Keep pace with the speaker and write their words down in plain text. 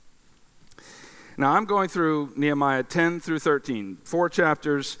Now, I'm going through Nehemiah 10 through 13, 4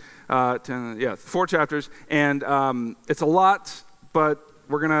 chapters, 4 chapters, and it's a lot, but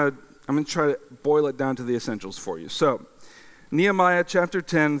I'm going to try to boil it down to the essentials for you. So, Nehemiah chapter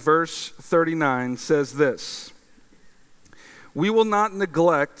 10, verse 39 says this: "We will not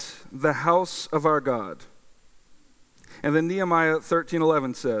neglect the house of our God." And then Nehemiah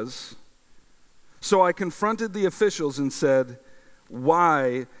 13:11 says, "So I confronted the officials and said,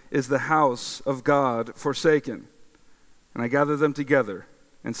 'Why is the house of God forsaken?' And I gathered them together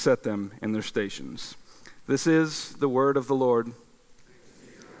and set them in their stations." This is the word of the Lord.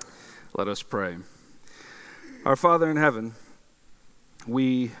 Let us pray. Our Father in heaven,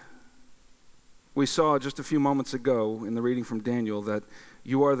 we saw just a few moments ago in the reading from Daniel that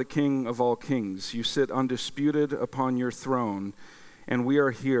you are the King of all kings. You sit undisputed upon your throne, and we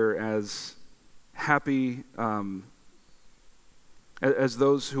are here as happy, as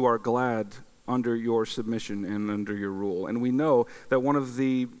those who are glad under your submission and under your rule. And we know that one of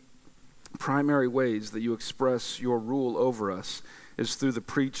the primary ways that you express your rule over us is through the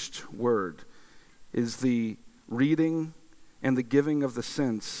preached word, is the reading and the giving of the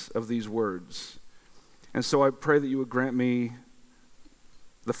sense of these words. And so I pray that you would grant me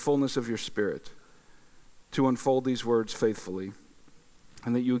the fullness of your Spirit to unfold these words faithfully,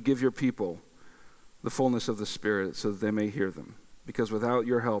 and that you would give your people the fullness of the Spirit so that they may hear them. Because without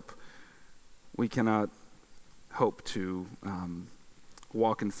your help, we cannot hope to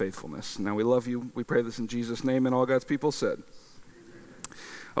walk in faithfulness. Now, we love you. We pray this in Jesus' name, and all God's people said.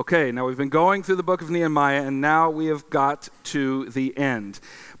 Okay, now we've been going through the book of Nehemiah, and now we have got to the end.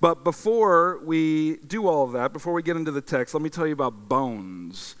 But before we do all of that, before we get into the text, let me tell you about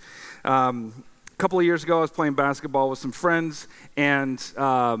bones. A couple of years ago, I was playing basketball with some friends, and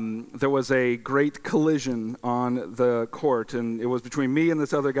there was a great collision on the court, and it was between me and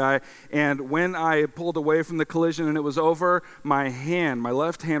this other guy. And when I pulled away from the collision and it was over, my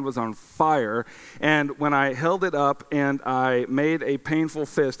left hand was on fire. And when I held it up and I made a painful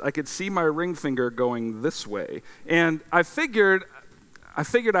fist, I could see my ring finger going this way. And I figured I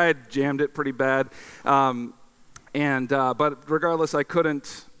had jammed it pretty bad. But regardless, I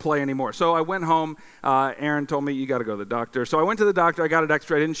couldn't play anymore. So I went home. Aaron told me, you got to go to the doctor. So I went to the doctor. I got it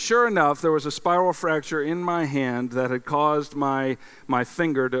x-rayed. And sure enough, there was a spiral fracture in my hand that had caused my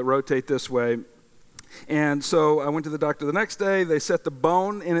finger to rotate this way. And so I went to the doctor the next day. They set the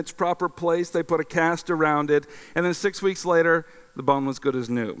bone in its proper place. They put a cast around it. And then 6 weeks later, the bone was good as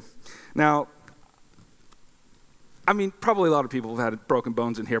new. Now, I mean, probably a lot of people have had broken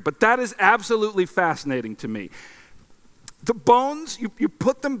bones in here, but that is absolutely fascinating to me. The bones, you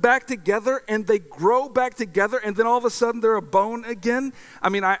put them back together and they grow back together, and then all of a sudden they're a bone again. I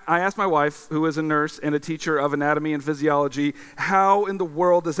mean, I asked my wife, who is a nurse and a teacher of anatomy and physiology, how in the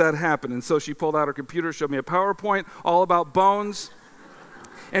world does that happen? And so she pulled out her computer, showed me a PowerPoint all about bones.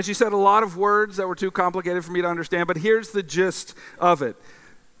 And she said a lot of words that were too complicated for me to understand, but here's the gist of it.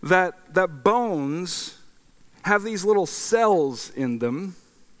 That bones have these little cells in them.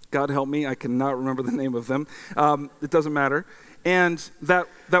 God help me, I cannot remember the name of them. It doesn't matter. And that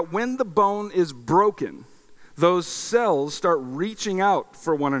when the bone is broken, those cells start reaching out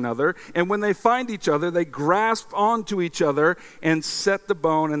for one another. And when they find each other, they grasp onto each other and set the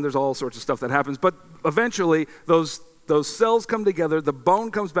bone. And there's all sorts of stuff that happens. But eventually, those cells come together. The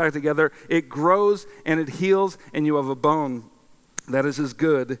bone comes back together. It grows and it heals. And you have a bone that is as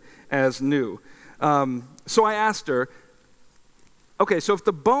good as new. So I asked her, okay, so if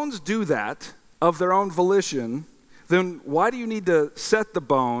the bones do that of their own volition, then why do you need to set the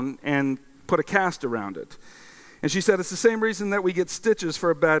bone and put a cast around it? And she said it's the same reason that we get stitches for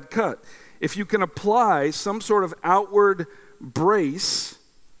a bad cut. If you can apply some sort of outward brace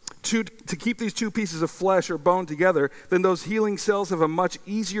to keep these two pieces of flesh or bone together, then those healing cells have a much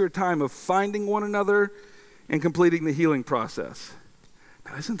easier time of finding one another and completing the healing process.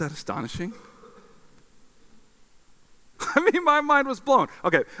 Now, isn't that astonishing? I mean, my mind was blown.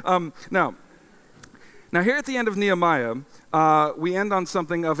 Okay, now here at the end of Nehemiah, we end on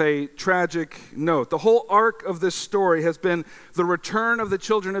something of a tragic note. The whole arc of this story has been the return of the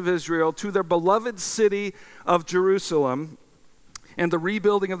children of Israel to their beloved city of Jerusalem and the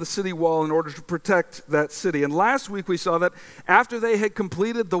rebuilding of the city wall in order to protect that city. And last week we saw that after they had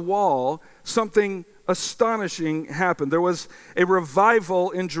completed the wall, something astonishing happened. There was a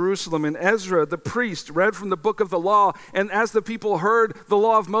revival in Jerusalem, and Ezra, the priest, read from the book of the law, and as the people heard the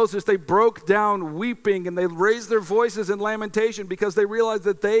law of Moses, they broke down weeping, and they raised their voices in lamentation because they realized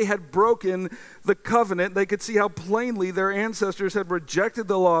that they had broken the covenant. They could see how plainly their ancestors had rejected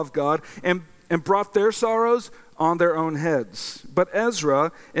the law of God and brought their sorrows on their own heads. But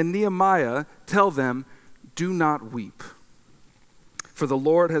Ezra and Nehemiah tell them, do not weep, for the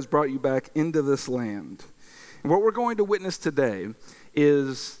Lord has brought you back into this land. And what we're going to witness today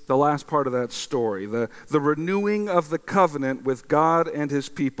is the last part of that story, the renewing of the covenant with God and his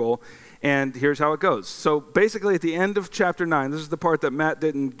people. And here's how it goes. So basically at the end of chapter 9, this is the part that Matt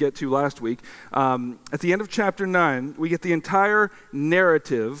didn't get to last week. At the end of chapter 9, we get the entire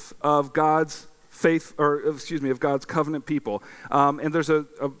narrative of God's of God's covenant people. And there's a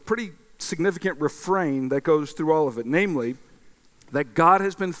pretty significant refrain that goes through all of it, namely that God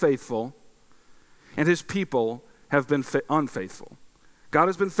has been faithful and his people have been unfaithful. God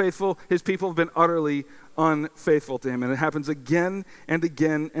has been faithful, his people have been utterly unfaithful to him. And it happens again and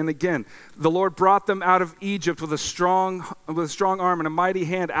again and again. The Lord brought them out of Egypt with a strong arm and a mighty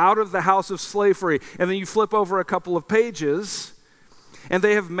hand out of the house of slavery. And then you flip over a couple of pages, and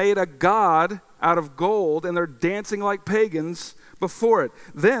they have made a god out of gold, and they're dancing like pagans before it.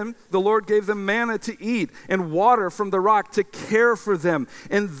 Then the Lord gave them manna to eat and water from the rock to care for them.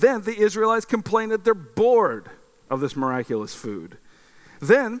 And then the Israelites complained that they're bored of this miraculous food.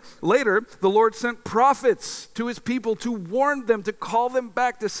 Then, later, the Lord sent prophets to his people to warn them, to call them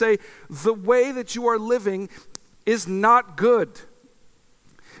back, to say, the way that you are living is not good.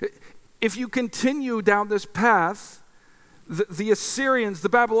 If you continue down this path, the Assyrians, the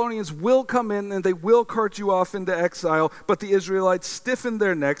Babylonians will come in and they will cart you off into exile, but the Israelites stiffened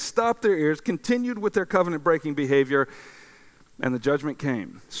their necks, stopped their ears, continued with their covenant-breaking behavior, and the judgment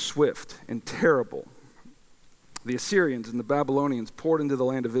came, swift and terrible. The Assyrians and the Babylonians poured into the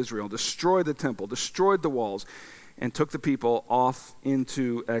land of Israel, destroyed the temple, destroyed the walls, and took the people off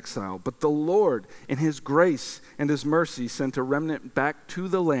into exile. But the Lord, in his grace and his mercy, sent a remnant back to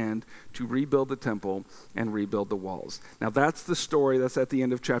the land to rebuild the temple and rebuild the walls. Now that's the story that's at the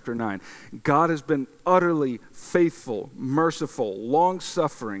end of chapter 9. God has been utterly faithful, merciful,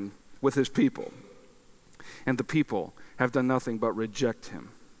 long-suffering with his people. And the people have done nothing but reject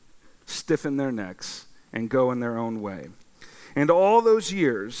him, stiffen their necks, and go in their own way. And all those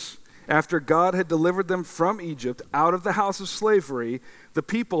years, after God had delivered them from Egypt out of the house of slavery, the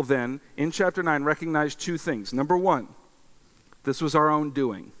people then, in chapter 9, recognized two things. Number one, this was our own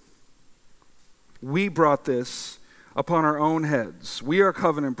doing. We brought this upon our own heads. We are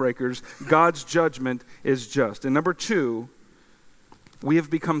covenant breakers. God's judgment is just. And number two, we have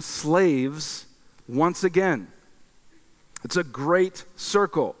become slaves once again. It's a great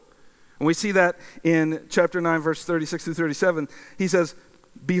circle. And we see that in chapter 9, verse 36 through 37. He says,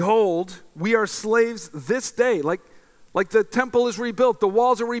 behold, we are slaves this day. Like the temple is rebuilt, the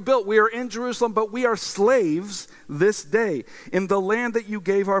walls are rebuilt. We are in Jerusalem, but we are slaves this day. In the land that you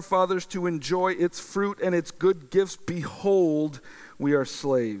gave our fathers to enjoy its fruit and its good gifts, behold, we are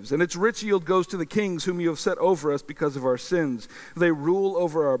slaves. And its rich yield goes to the kings whom you have set over us because of our sins. They rule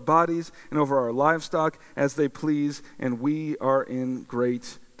over our bodies and over our livestock as they please, and we are in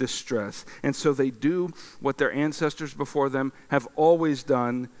great distress. And so they do what their ancestors before them have always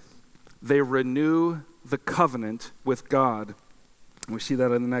done. They renew the covenant with God. We see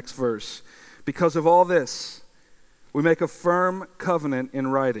that in the next verse. Because of all this, we make a firm covenant in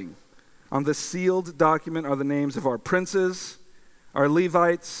writing. On the sealed document are the names of our princes, our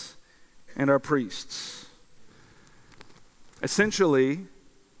Levites, and our priests. Essentially,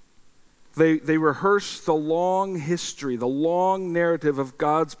 They rehearse the long history, the long narrative of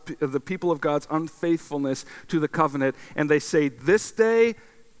the people of God's unfaithfulness to the covenant, and they say, this day,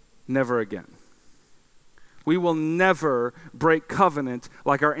 never again. We will never break covenant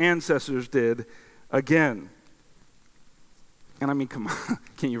like our ancestors did again. And I mean, come on,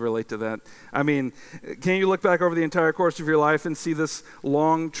 can you relate to that? I mean, can you look back over the entire course of your life and see this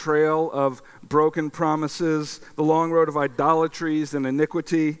long trail of broken promises, the long road of idolatries and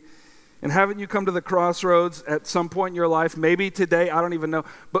iniquity? And haven't you come to the crossroads at some point in your life, maybe today, I don't even know,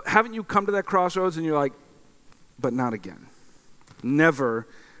 but haven't you come to that crossroads and you're like, but not again. Never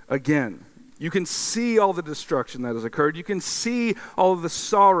again. You can see all the destruction that has occurred. You can see all of the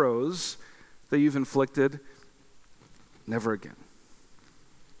sorrows that you've inflicted. Never again.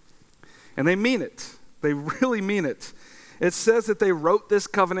 And they mean it. They really mean it. It says that they wrote this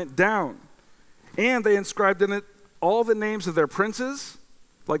covenant down, and they inscribed in it all the names of their princes,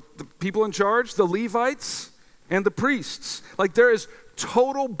 like the people in charge, the Levites, and the priests. Like there is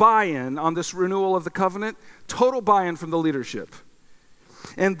total buy-in on this renewal of the covenant, total buy-in from the leadership.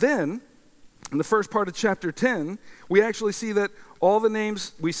 And then, in the first part of chapter 10, we actually see that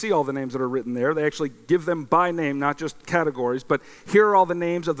we see all the names that are written there. They actually give them by name, not just categories, but here are all the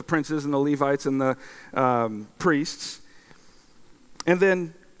names of the princes and the Levites and the priests. And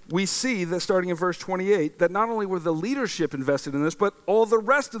then we see that starting in verse 28, that not only were the leadership invested in this, but all the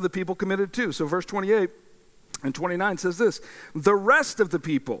rest of the people committed too. So verse 28 and 29 says this, the rest of the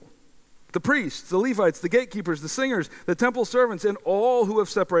people, the priests, the Levites, the gatekeepers, the singers, the temple servants, and all who have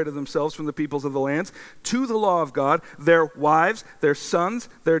separated themselves from the peoples of the lands to the law of God, their wives, their sons,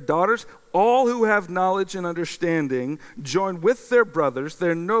 their daughters, all who have knowledge and understanding, join with their brothers,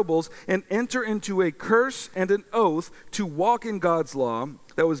 their nobles, and enter into a curse and an oath to walk in God's law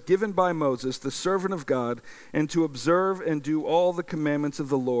that was given by Moses, the servant of God, and to observe and do all the commandments of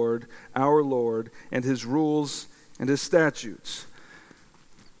the Lord, our Lord, and his rules and his statutes.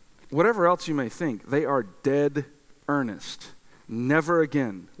 Whatever else you may think, they are dead earnest. Never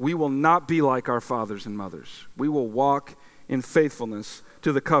again. We will not be like our fathers and mothers. We will walk in faithfulness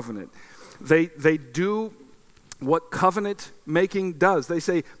to the covenant. They do what covenant making does. They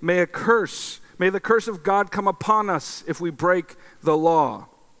say, may the curse of God come upon us if we break the law.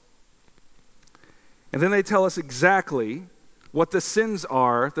 And then they tell us exactly what the sins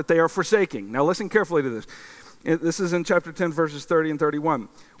are that they are forsaking. Now listen carefully to this. This is in chapter 10, verses 30 and 31.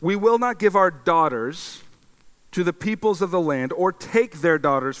 We will not give our daughters to the peoples of the land or take their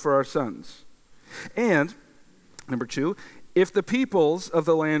daughters for our sons. And, number 2, if the peoples of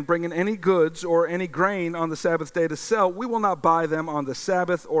the land bring in any goods or any grain on the Sabbath day to sell, we will not buy them on the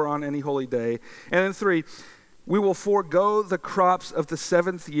Sabbath or on any holy day. And then 3, we will forego the crops of the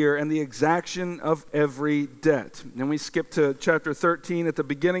 7th year and the exaction of every debt. And we skip to chapter 13 at the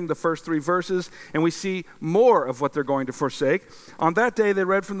beginning, the first 3 verses, and we see more of what they're going to forsake. On that day they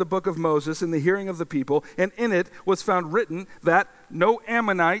read from the book of Moses in the hearing of the people, and in it was found written that no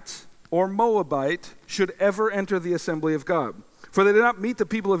Ammonite or Moabite should ever enter the assembly of God. For they did not meet the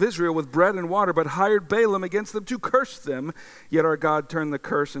people of Israel with bread and water, but hired Balaam against them to curse them. Yet our God turned the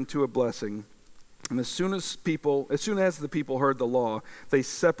curse into a blessing. And as soon as the people heard the law, they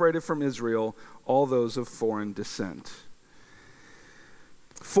separated from Israel all those of foreign descent.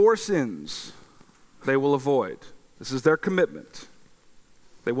 4 sins they will avoid. This is their commitment.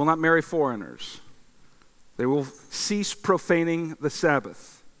 They will not marry foreigners. They will cease profaning the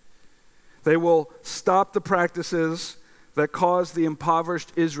Sabbath. They will stop the practices that caused the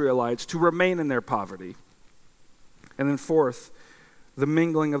impoverished Israelites to remain in their poverty. And then 4th, the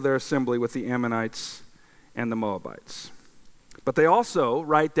mingling of their assembly with the Ammonites and the Moabites. But they also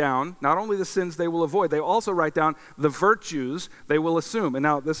write down not only the sins they will avoid, they also write down the virtues they will assume. And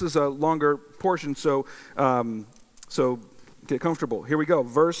now this is a longer portion, so get comfortable. Here we go.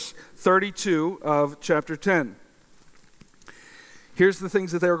 Verse 32 of chapter 10. Here's the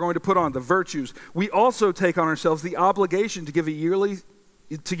things that they are going to put on, the virtues. We also take on ourselves the obligation to give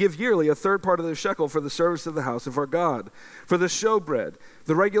yearly a third part of the shekel for the service of the house of our God, for the showbread,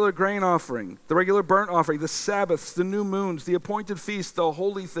 the regular grain offering, the regular burnt offering, the Sabbaths, the new moons, the appointed feasts, the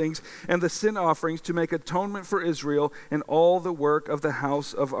holy things, and the sin offerings to make atonement for Israel and all the work of the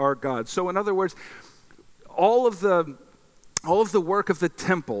house of our God. So in other words, all of the work of the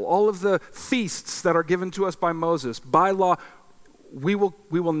temple, all of the feasts that are given to us by Moses, by law, we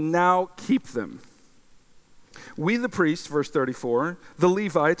will now keep them. We the priests, verse 34, the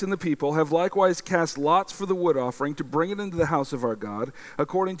Levites and the people have likewise cast lots for the wood offering to bring it into the house of our God,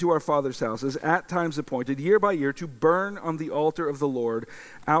 according to our fathers' houses, at times appointed, year by year, to burn on the altar of the Lord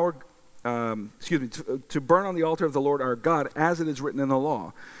to burn on the altar of the Lord our God, as it is written in the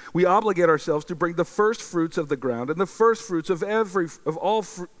law. We obligate ourselves to bring the first fruits of the ground and the first fruits of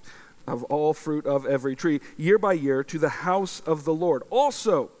all fruit of every tree, year by year, to the house of the Lord.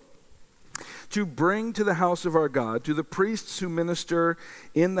 Also, to bring to the house of our God, to the priests who minister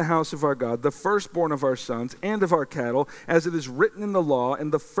in the house of our God, the firstborn of our sons and of our cattle, as it is written in the law,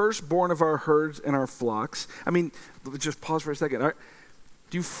 and the firstborn of our herds and our flocks. I mean, just pause for a second.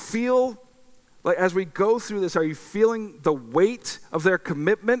 Do you feel like, as we go through this, are you feeling the weight of their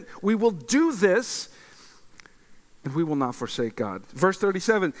commitment? We will do this, and we will not forsake God. Verse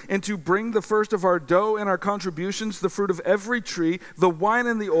 37, and to bring the first of our dough and our contributions, the fruit of every tree, the wine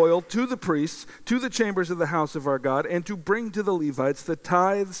and the oil, to the priests, to the chambers of the house of our God, and to bring to the Levites the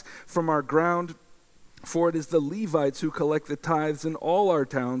tithes from our ground, for it is the Levites who collect the tithes in all our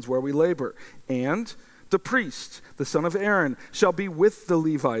towns where we labor. And the priest, the son of Aaron, shall be with the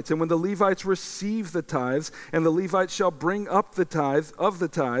Levites. And when the Levites receive the tithes, and the Levites shall bring up the tithes of the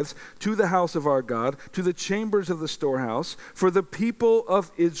tithes to the house of our God, to the chambers of the storehouse, for the people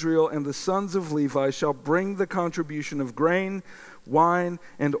of Israel and the sons of Levi shall bring the contribution of grain, wine,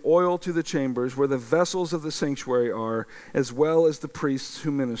 and oil to the chambers where the vessels of the sanctuary are, as well as the priests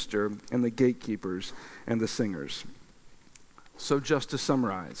who minister, and the gatekeepers and the singers. So just to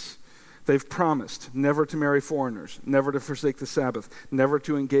summarize, They've promised never to marry foreigners, never to forsake the Sabbath, never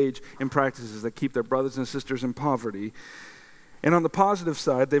to engage in practices that keep their brothers and sisters in poverty. And on the positive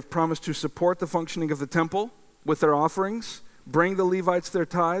side, they've promised to support the functioning of the temple with their offerings, bring the Levites their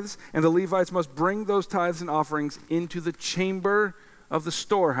tithes, and the Levites must bring those tithes and offerings into the chamber of the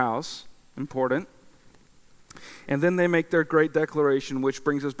storehouse. Important. And then they make their great declaration, which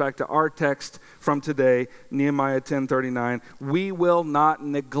brings us back to our text from today, Nehemiah 10:39. We will not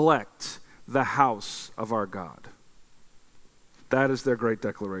neglect the house of our God. That is their great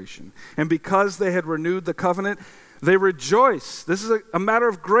declaration. And because they had renewed the covenant, they rejoice. This is a matter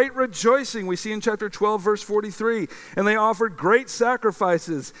of great rejoicing. We see in chapter 12, verse 43. And they offered great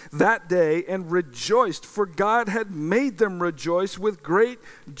sacrifices that day and rejoiced, for God had made them rejoice with great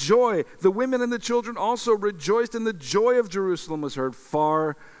joy. The women and the children also rejoiced, and the joy of Jerusalem was heard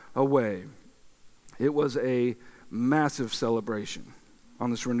far away. It was a massive celebration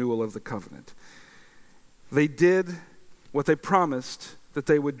on this renewal of the covenant. They did what they promised that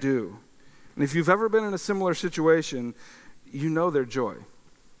they would do. And if you've ever been in a similar situation, you know their joy.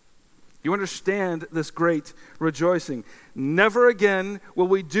 You understand this great rejoicing. Never again will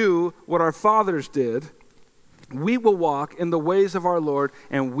we do what our fathers did. We will walk in the ways of our Lord,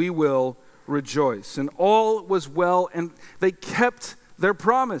 and we will rejoice. And all was well, and they kept their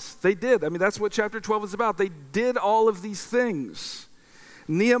promise. They did. I mean, that's what chapter 12 is about. They did all of these things.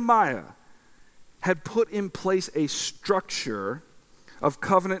 Nehemiah had put in place a structure of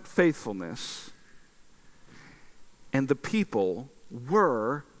covenant faithfulness, and the people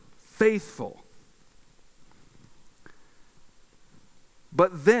were faithful.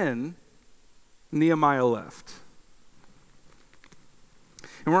 But then Nehemiah left.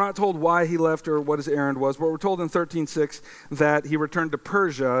 And we're not told why he left or what his errand was, but we're told in 13:6 that he returned to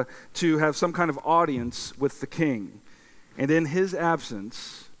Persia to have some kind of audience with the king. And in his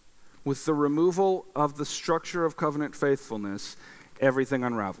absence, with the removal of the structure of covenant faithfulness, everything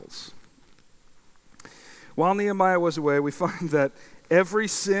unravels. While Nehemiah was away, we find that every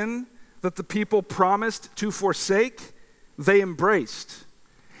sin that the people promised to forsake, they embraced.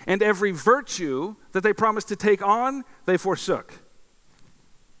 And every virtue that they promised to take on, they forsook.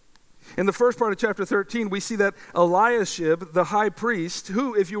 In the first part of chapter 13, we see that Eliashib, the high priest,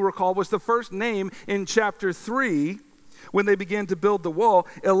 who, if you recall, was the first name in chapter 3, when they began to build the wall,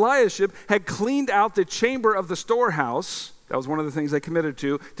 Eliashib had cleaned out the chamber of the storehouse. That was one of the things they committed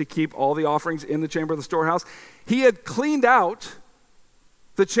to keep all the offerings in the chamber of the storehouse. He had cleaned out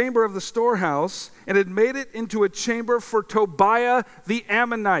the chamber of the storehouse and had made it into a chamber for Tobiah the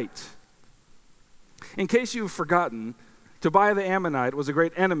Ammonite. In case you've forgotten, Tobiah the Ammonite was a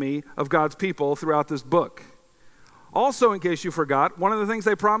great enemy of God's people throughout this book. Also, in case you forgot, one of the things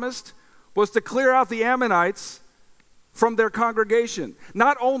they promised was to clear out the Ammonites from their congregation.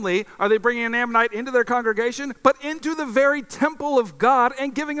 Not only are they bringing an Ammonite into their congregation, but into the very temple of God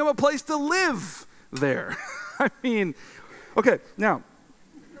and giving him a place to live there. I mean, okay, now,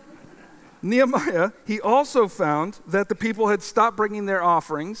 Nehemiah, he also found that the people had stopped bringing their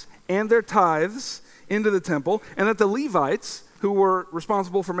offerings and their tithes into the temple, and that the Levites, who were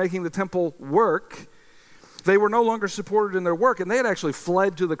responsible for making the temple work, they were no longer supported in their work, and they had actually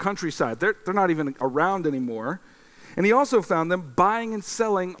fled to the countryside. They're not even around anymore. And he also found them buying and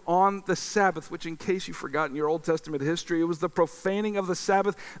selling on the Sabbath, which, in case you've forgotten your Old Testament history, it was the profaning of the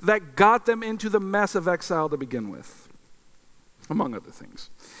Sabbath that got them into the mess of exile to begin with, among other things.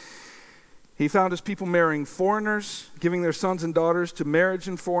 He found his people marrying foreigners, giving their sons and daughters to marriage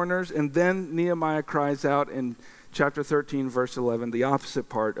in foreigners, and then Nehemiah cries out in chapter 13, verse 11, the opposite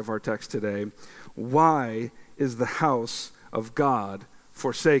part of our text today, why is the house of God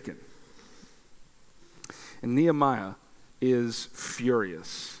forsaken? And Nehemiah is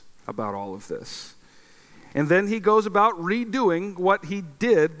furious about all of this. And then he goes about redoing what he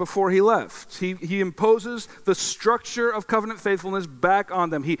did before he left. He imposes the structure of covenant faithfulness back on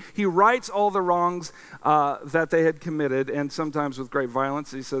them. He rights all the wrongs that they had committed, and sometimes with great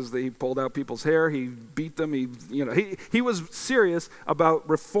violence. He says that he pulled out people's hair, he beat them, he was serious about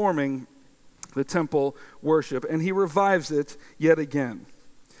reforming the temple worship, and he revives it yet again.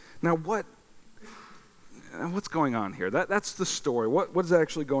 Now what's going on here? That's the story. What is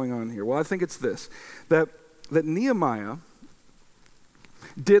actually going on here? Well, I think it's this, that Nehemiah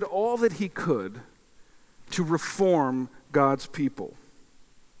did all that he could to reform God's people.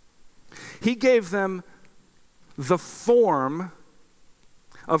 He gave them the form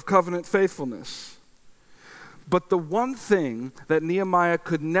of covenant faithfulness. But the one thing that Nehemiah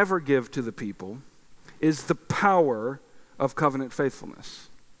could never give to the people is the power of covenant faithfulness.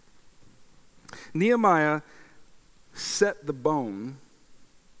 Nehemiah set the bone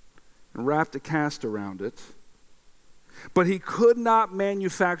and wrapped a cast around it. But he could not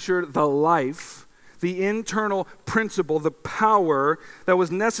manufacture the life, the internal principle, the power that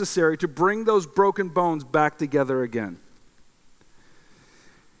was necessary to bring those broken bones back together again.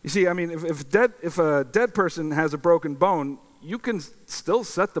 You see, I mean, if a dead person has a broken bone, you can still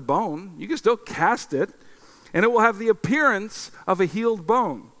set the bone, you can still cast it, and it will have the appearance of a healed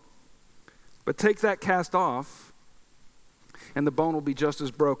bone. But take that cast off, and the bone will be just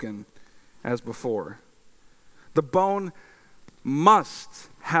as broken as before. The bone must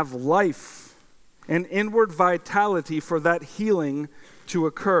have life and inward vitality for that healing to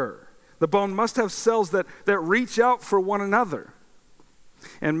occur. The bone must have cells that reach out for one another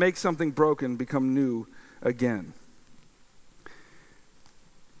and make something broken become new again.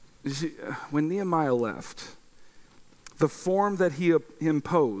 You see, when Nehemiah left, the form that he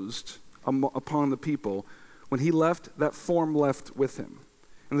imposed upon the people, when he left, that form left with him.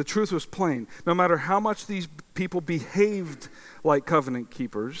 And the truth was plain. No matter how much these people behaved like covenant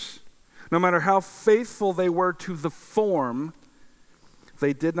keepers, no matter how faithful they were to the form,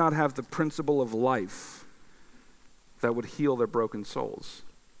 they did not have the principle of life that would heal their broken souls.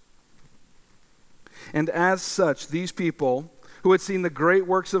 And as such, these people who had seen the great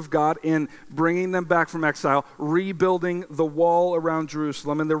works of God in bringing them back from exile, rebuilding the wall around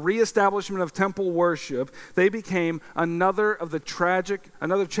Jerusalem, and the reestablishment of temple worship, they became another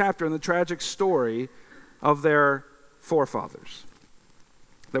chapter in the tragic story of their forefathers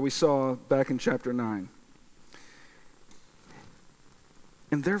that we saw back in chapter 9.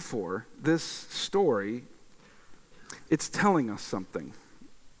 And therefore, this story, it's telling us something.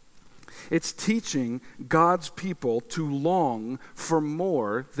 It's teaching God's people to long for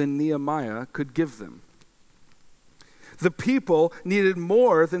more than Nehemiah could give them. The people needed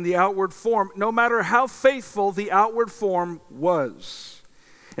more than the outward form, no matter how faithful the outward form was.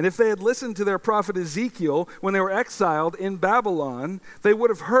 And if they had listened to their prophet Ezekiel when they were exiled in Babylon, they would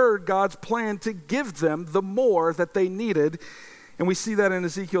have heard God's plan to give them the more that they needed. And we see that in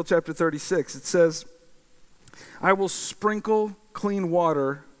Ezekiel chapter 36. It says, "I will sprinkle clean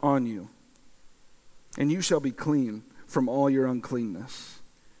water on you, and you shall be clean from all your uncleanness.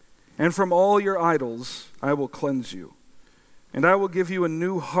 And from all your idols I will cleanse you. And I will give you a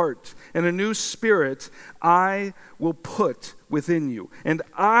new heart, and a new spirit I will put within you. And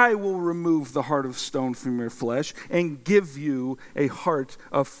I will remove the heart of stone from your flesh, and give you a heart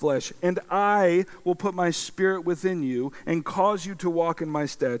of flesh. And I will put my spirit within you, and cause you to walk in my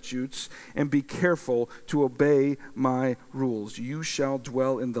statutes, and be careful to obey my rules. You shall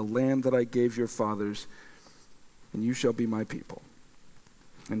dwell in the land that I gave your fathers, and you shall be my people.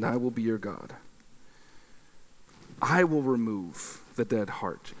 And I will be your God. I will remove the dead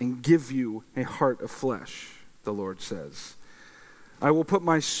heart and give you a heart of flesh," the Lord says. "I will put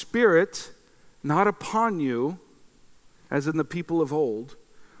my spirit not upon you, as in the people of old,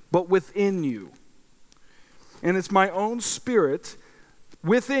 but within you. And it's my own spirit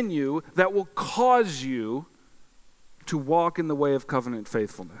within you that will cause you to walk in the way of covenant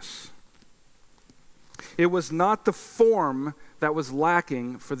faithfulness." It was not the form that was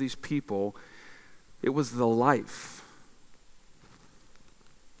lacking for these people. It was the life.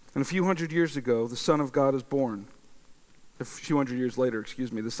 And a few hundred years ago, the Son of God is born. A few hundred years later,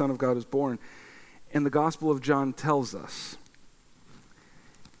 the Son of God is born. And the Gospel of John tells us,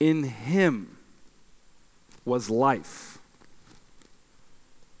 in him was life.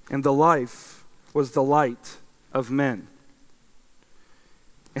 And the life was the light of men.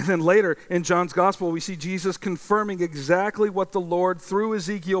 And then later in John's Gospel, we see Jesus confirming exactly what the Lord through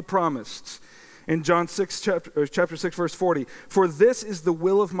Ezekiel promised. In John 6, chapter 6, verse 40, "For this is the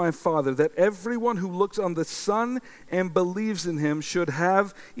will of my Father, that everyone who looks on the Son and believes in him should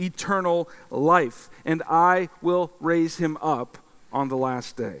have eternal life, and I will raise him up on the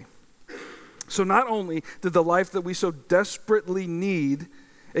last day." So not only did the life that we so desperately need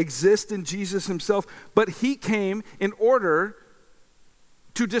exist in Jesus himself, but he came in order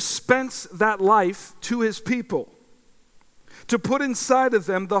to dispense that life to his people, to put inside of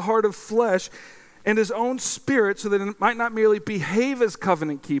them the heart of flesh and his own spirit, so that it might not merely behave as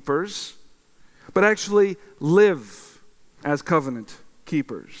covenant keepers, but actually live as covenant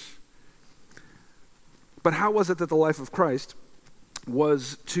keepers. But how was it that the life of Christ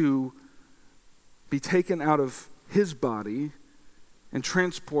was to be taken out of his body and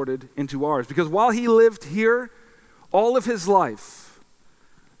transported into ours? Because while he lived here, all of his life,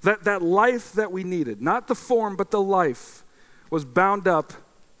 that life that we needed, not the form, but the life, was bound up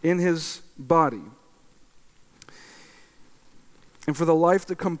in his body. And for the life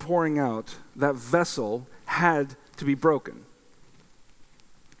to come pouring out, that vessel had to be broken.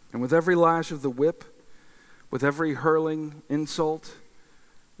 And with every lash of the whip, with every hurling insult,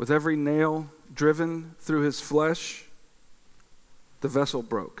 with every nail driven through his flesh, the vessel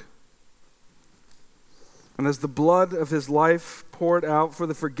broke. And as the blood of his life poured out for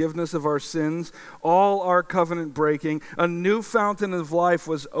the forgiveness of our sins, all our covenant breaking, a new fountain of life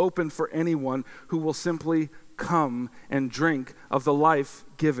was opened for anyone who will simply come and drink of the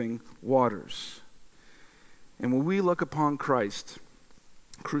life-giving waters. And when we look upon Christ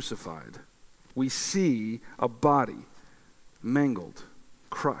crucified, we see a body mangled,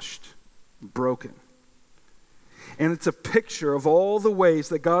 crushed, broken. And it's a picture of all the ways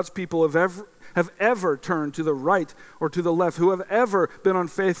that God's people have ever turned to the right or to the left, who have ever been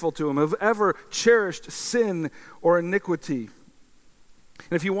unfaithful to him, have ever cherished sin or iniquity.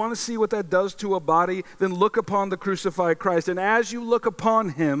 And if you want to see what that does to a body, then look upon the crucified Christ. And as you look upon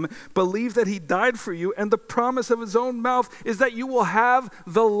him, believe that he died for you, and the promise of his own mouth is that you will have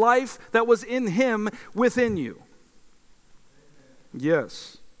the life that was in him within you.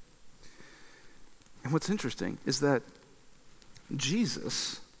 Yes. And what's interesting is that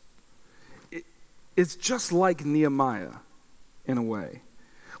Jesus is just like Nehemiah in a way.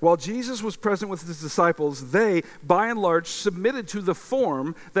 While Jesus was present with his disciples, they, by and large, submitted to the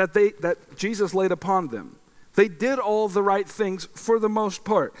form that Jesus laid upon them. They did all the right things for the most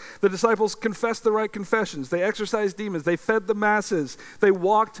part. The disciples confessed the right confessions. They exorcised demons. They fed the masses. They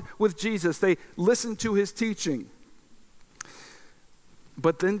walked with Jesus. They listened to his teaching.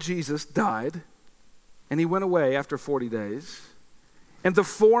 But then Jesus died, and he went away after 40 days, and the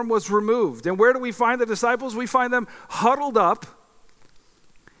form was removed. And where do we find the disciples? We find them huddled up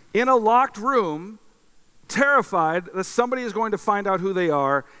in a locked room, terrified that somebody is going to find out who they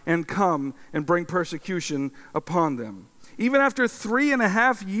are and come and bring persecution upon them. Even after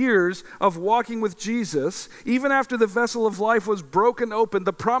 3.5 years of walking with Jesus, even after the vessel of life was broken open,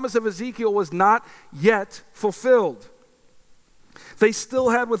 the promise of Ezekiel was not yet fulfilled. They still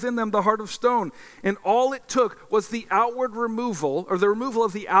had within them the heart of stone, and all it took was the outward removal, or the removal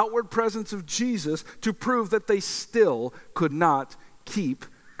of the outward presence of Jesus, to prove that they still could not keep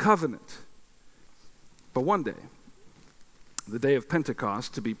covenant. But one day, the day of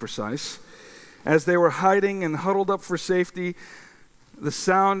Pentecost to be precise, as they were hiding and huddled up for safety, the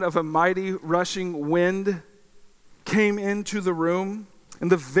sound of a mighty rushing wind came into the room,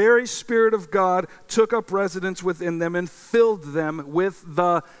 and the very Spirit of God took up residence within them and filled them with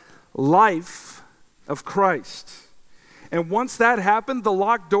the life of Christ. And once that happened, the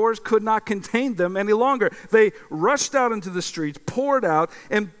locked doors could not contain them any longer. They rushed out into the streets, poured out,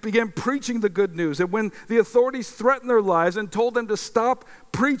 and began preaching the good news. And when the authorities threatened their lives and told them to stop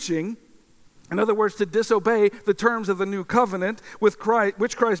preaching, in other words, to disobey the terms of the new covenant with Christ,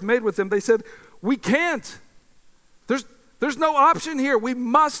 which Christ made with them, they said, "We can't. There's no option here. We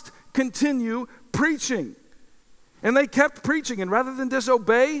must continue preaching." And they kept preaching, and rather than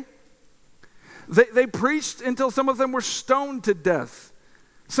disobey, they preached until some of them were stoned to death.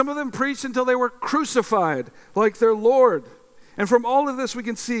 Some of them preached until they were crucified like their Lord. And from all of this, we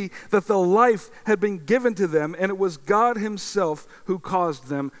can see that the life had been given to them, and it was God himself who caused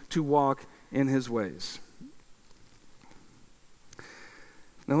them to walk in his ways.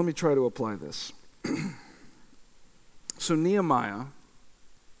 Now let me try to apply this. So Nehemiah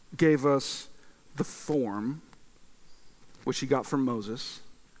gave us the form, which he got from Moses,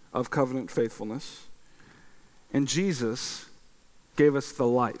 of covenant faithfulness. And Jesus gave us the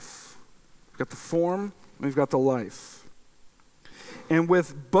life. We've got the form, and we've got the life. And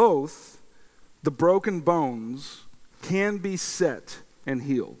with both, the broken bones can be set and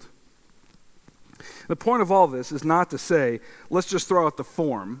healed. The point of all this is not to say, let's just throw out the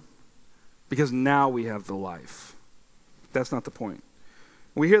form, because now we have the life. That's not the point.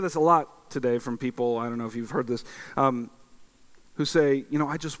 We hear this a lot today from people, I don't know if you've heard this, who say,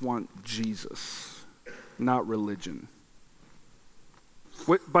 I just want Jesus, not religion.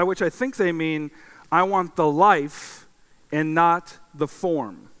 By which I think they mean, I want the life and not the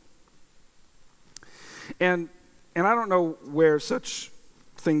form. And I don't know where such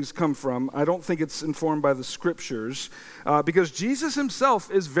things come from. I don't think it's informed by the scriptures, because Jesus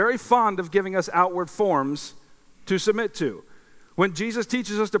himself is very fond of giving us outward forms to submit to. When Jesus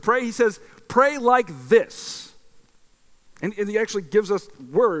teaches us to pray, he says, pray like this. And he actually gives us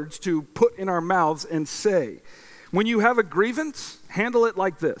words to put in our mouths and say. When you have a grievance, handle it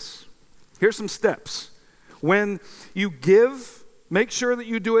like this. Here's some steps. When you give, make sure that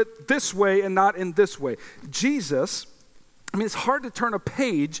you do it this way and not in this way. Jesus, it's hard to turn a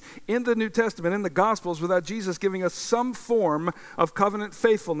page in the New Testament, in the Gospels, without Jesus giving us some form of covenant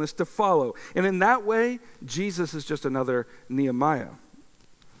faithfulness to follow. And in that way, Jesus is just another Nehemiah.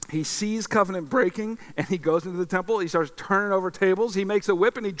 He sees covenant breaking, and he goes into the temple. He starts turning over tables. He makes a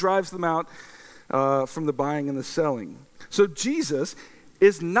whip, and he drives them out from the buying and the selling. So Jesus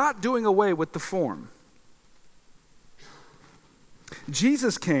is not doing away with the form.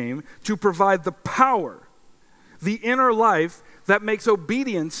 Jesus came to provide the power, the inner life that makes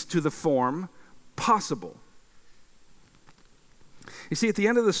obedience to the form possible. You see, at the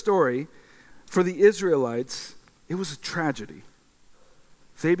end of the story, for the Israelites, it was a tragedy.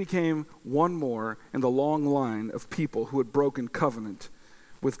 They became one more in the long line of people who had broken covenant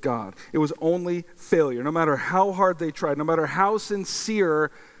with God. It was only failure. No matter how hard they tried, no matter how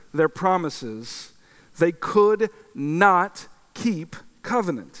sincere their promises, they could not keep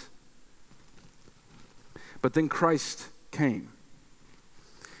covenant. But then Christ came,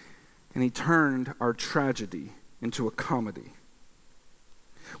 and he turned our tragedy into a comedy.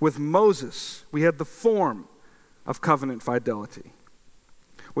 With Moses, we had the form of covenant fidelity.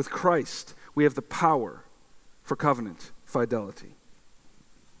 With Christ, we have the power for covenant fidelity.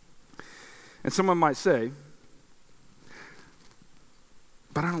 And someone might say,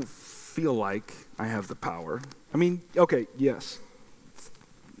 but I don't feel like I have the power. I mean, okay, yes.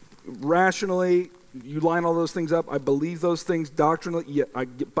 Rationally, you line all those things up. I believe those things doctrinally, yeah,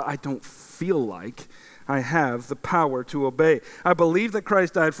 but I don't feel like I have the power to obey. I believe that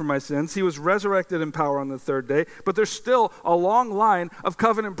Christ died for my sins. He was resurrected in power on the third day, but there's still a long line of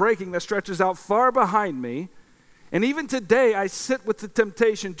covenant breaking that stretches out far behind me. And even today, I sit with the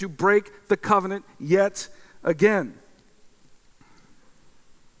temptation to break the covenant yet again.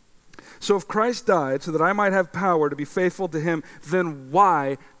 So if Christ died so that I might have power to be faithful to him, then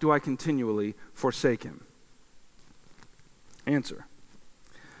why do I continually forsake him? Answer.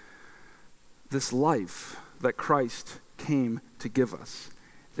 This life that Christ came to give us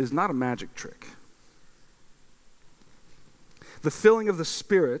is not a magic trick. The filling of the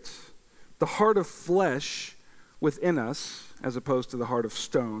Spirit, the heart of flesh within us, as opposed to the heart of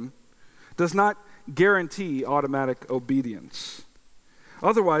stone, does not guarantee automatic obedience.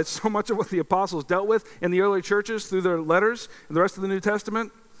 Otherwise, so much of what the apostles dealt with in the early churches through their letters and the rest of the New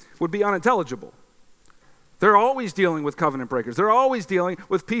Testament would be unintelligible. They're always dealing with covenant breakers. They're always dealing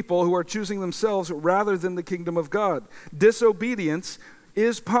with people who are choosing themselves rather than the kingdom of God. Disobedience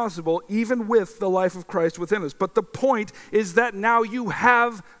is possible even with the life of Christ within us. But the point is that now you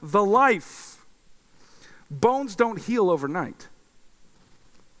have the life. Bones don't heal overnight.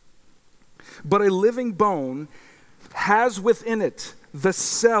 But a living bone has within it the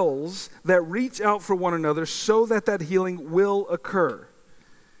cells that reach out for one another so that that healing will occur.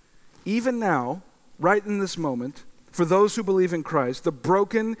 Even now, right in this moment, for those who believe in Christ, the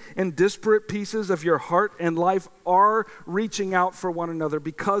broken and disparate pieces of your heart and life are reaching out for one another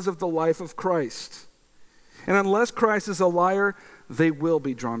because of the life of Christ. And unless Christ is a liar, they will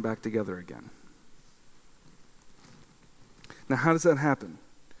be drawn back together again. Now, how does that happen?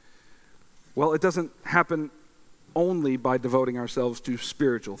 Well, it doesn't happen only by devoting ourselves to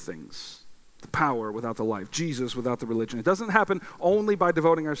spiritual things. The power without the life, Jesus without the religion. It doesn't happen only by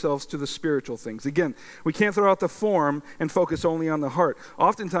devoting ourselves to the spiritual things. Again, we can't throw out the form and focus only on the heart.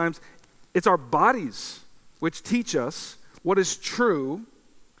 Oftentimes, it's our bodies which teach us what is true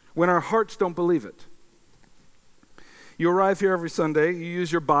when our hearts don't believe it. You arrive here every Sunday, you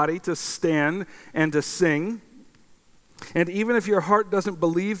use your body to stand and to sing. And even if your heart doesn't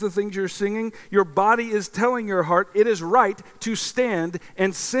believe the things you're singing, your body is telling your heart it is right to stand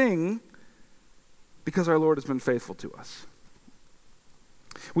and sing because our Lord has been faithful to us.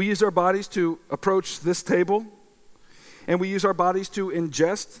 We use our bodies to approach this table, and we use our bodies to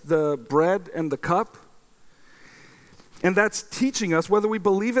ingest the bread and the cup. And that's teaching us, whether we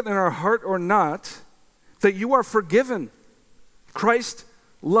believe it in our heart or not, that you are forgiven. Christ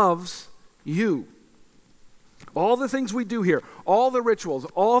loves you. All the things we do here, all the rituals,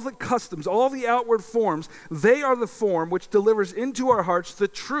 all the customs, all the outward forms, they are the form which delivers into our hearts the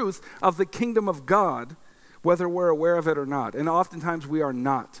truth of the kingdom of God, whether we're aware of it or not. And oftentimes we are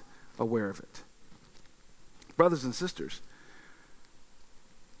not aware of it. Brothers and sisters,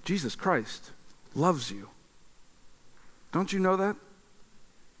 Jesus Christ loves you. Don't you know that?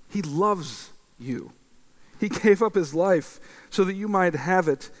 He loves you. He gave up his life so that you might have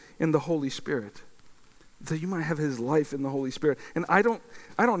it in the Holy Spirit. That you might have his life in the Holy Spirit. And I don't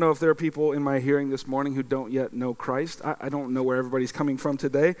know if there are people in my hearing this morning who don't yet know Christ. I don't know where everybody's coming from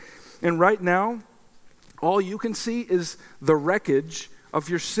today. And right now, all you can see is the wreckage of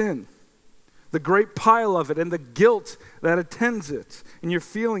your sin. The great pile of it and the guilt that attends it. And you're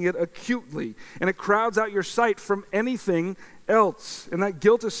feeling it acutely. And it crowds out your sight from anything else. And that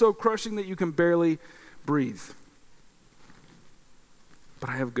guilt is so crushing that you can barely breathe. But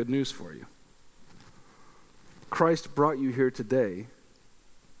I have good news for you. Christ brought you here today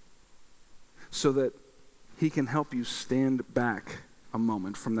so that he can help you stand back a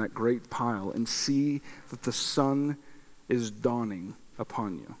moment from that great pile and see that the sun is dawning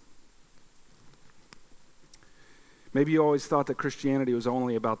upon you. Maybe you always thought that Christianity was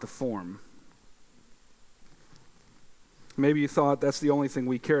only about the form. Maybe you thought that's the only thing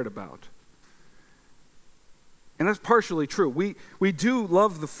we cared about. And that's partially true. We do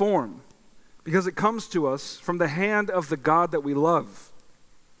love the form because it comes to us from the hand of the God that we love.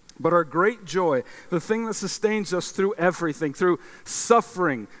 But our great joy, the thing that sustains us through everything, through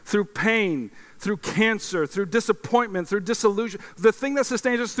suffering, through pain, through cancer, through disappointment, through disillusion, the thing that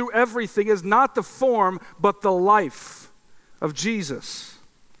sustains us through everything is not the form, but the life of Jesus.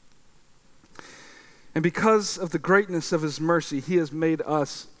 And because of the greatness of his mercy, he has made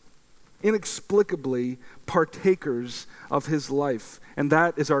us inexplicably partakers of his life. And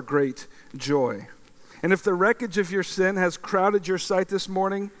that is our great joy. And if the wreckage of your sin has crowded your sight this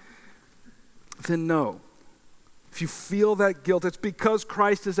morning, then know. If you feel that guilt, it's because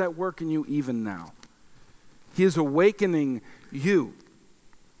Christ is at work in you even now. He is awakening you.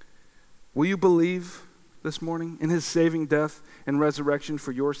 Will you believe this morning in his saving death and resurrection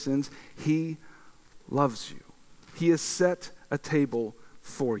for your sins? He loves you. He has set a table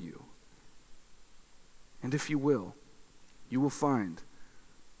for you. And if you will find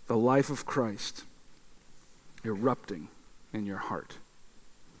the life of Christ erupting in your heart.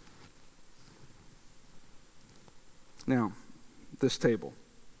 Now, this table,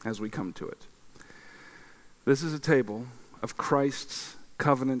 as we come to it, this is a table of Christ's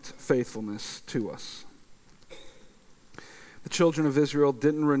covenant faithfulness to us. The children of Israel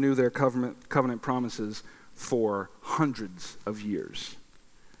didn't renew their covenant promises for hundreds of years.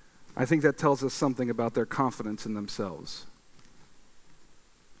 I think that tells us something about their confidence in themselves.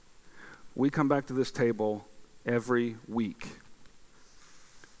 We come back to this table every week.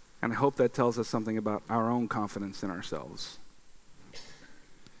 And I hope that tells us something about our own confidence in ourselves.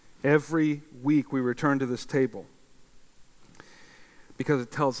 Every week we return to this table because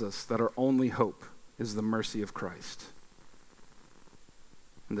it tells us that our only hope is the mercy of Christ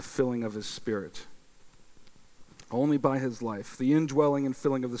and the filling of his Spirit. Only by his life, the indwelling and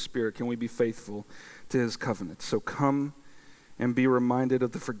filling of the Spirit, can we be faithful to his covenant. So come and be reminded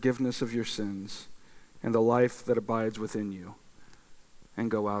of the forgiveness of your sins and the life that abides within you, and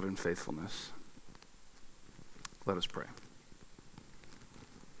go out in faithfulness. Let us pray.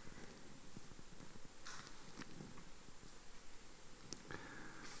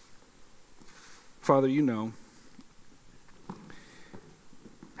 Father, you know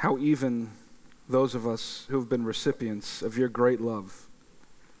how even those of us who have been recipients of your great love,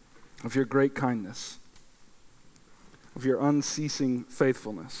 of your great kindness, of your unceasing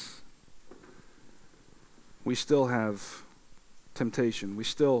faithfulness, we still have temptation. We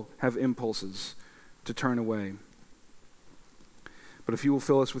still have impulses to turn away. But if you will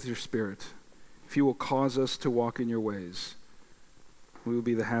fill us with your Spirit, if you will cause us to walk in your ways, we will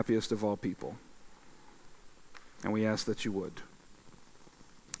be the happiest of all people. And we ask that you would.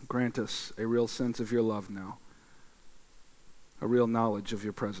 Grant us a real sense of your love now, a real knowledge of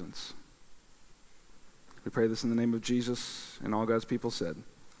your presence. We pray this in the name of Jesus, and all God's people said.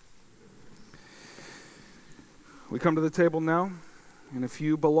 We come to the table now, and if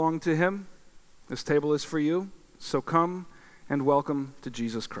you belong to him, this table is for you. So come and welcome to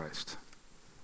Jesus Christ.